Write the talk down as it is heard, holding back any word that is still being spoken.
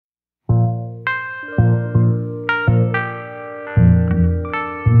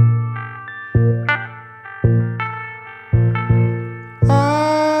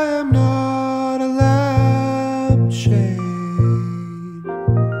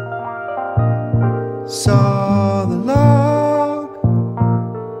Saw the log,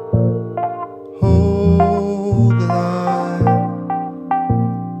 hold the line.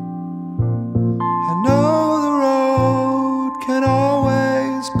 I know the road can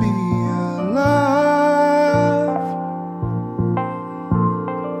always be alive.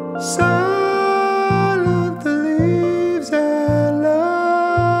 Silent the leaves and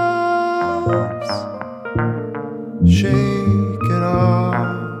loves. Shake it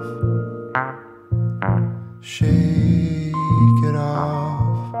off. Shake it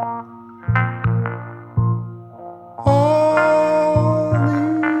off. All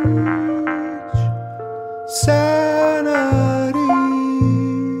each sanity,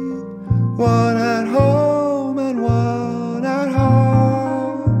 one at home and one at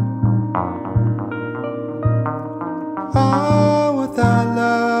home. Ah, what that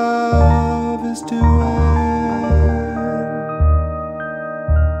love is doing.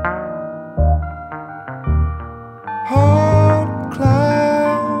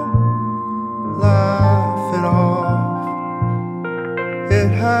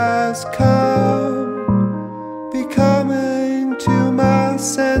 Has come, becoming to my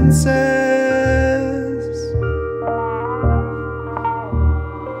senses.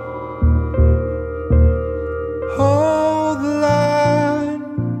 Hold the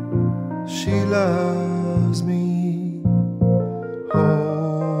line, she loves me.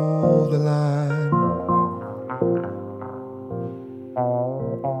 Hold the line.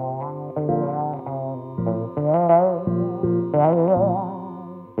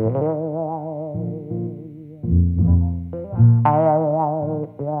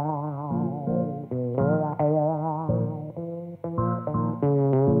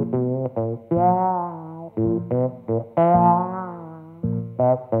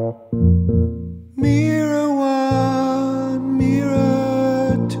 Mirror one,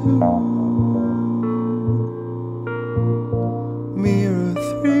 mirror two, mirror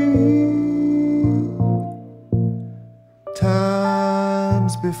three,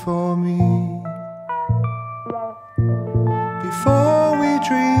 times before me. Before we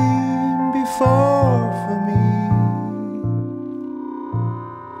dream, before for me,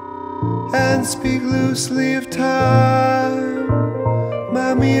 and speak loosely of time.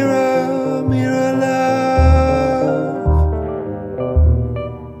 My mirror, mirror love.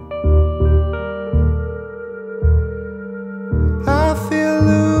 I feel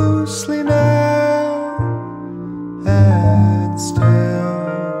loosely now, and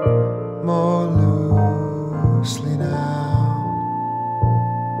still more loosely now.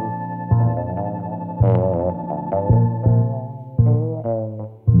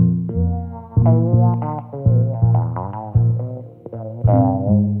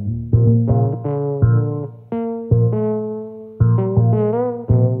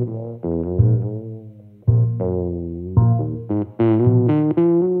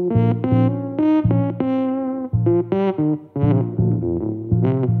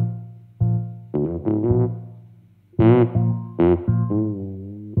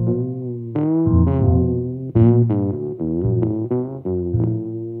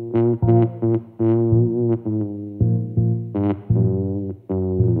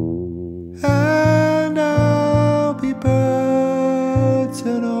 And I'll be birds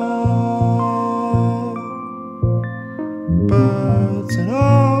and all, birds and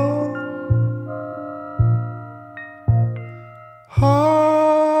all.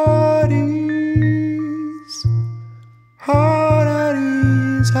 Heart at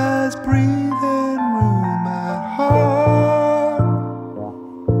ease has breathing room at heart.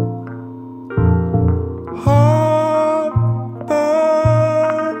 Heartburn,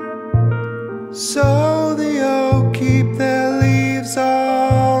 so the oak keep their leaves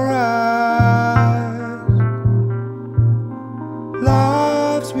alright.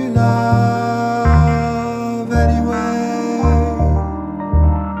 Lives we love anyway.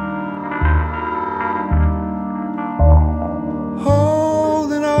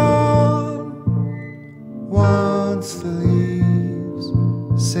 Holding on once the leaves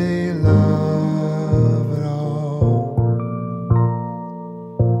say love at all.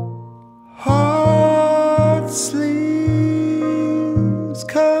 Heart sleeves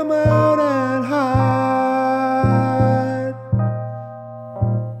come out and hide.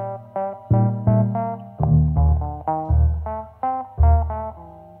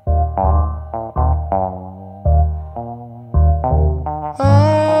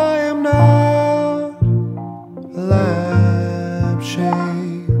 I am not a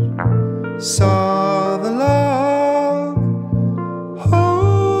lampshade. Saw the log,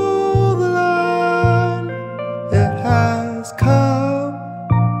 hold the line. It has come,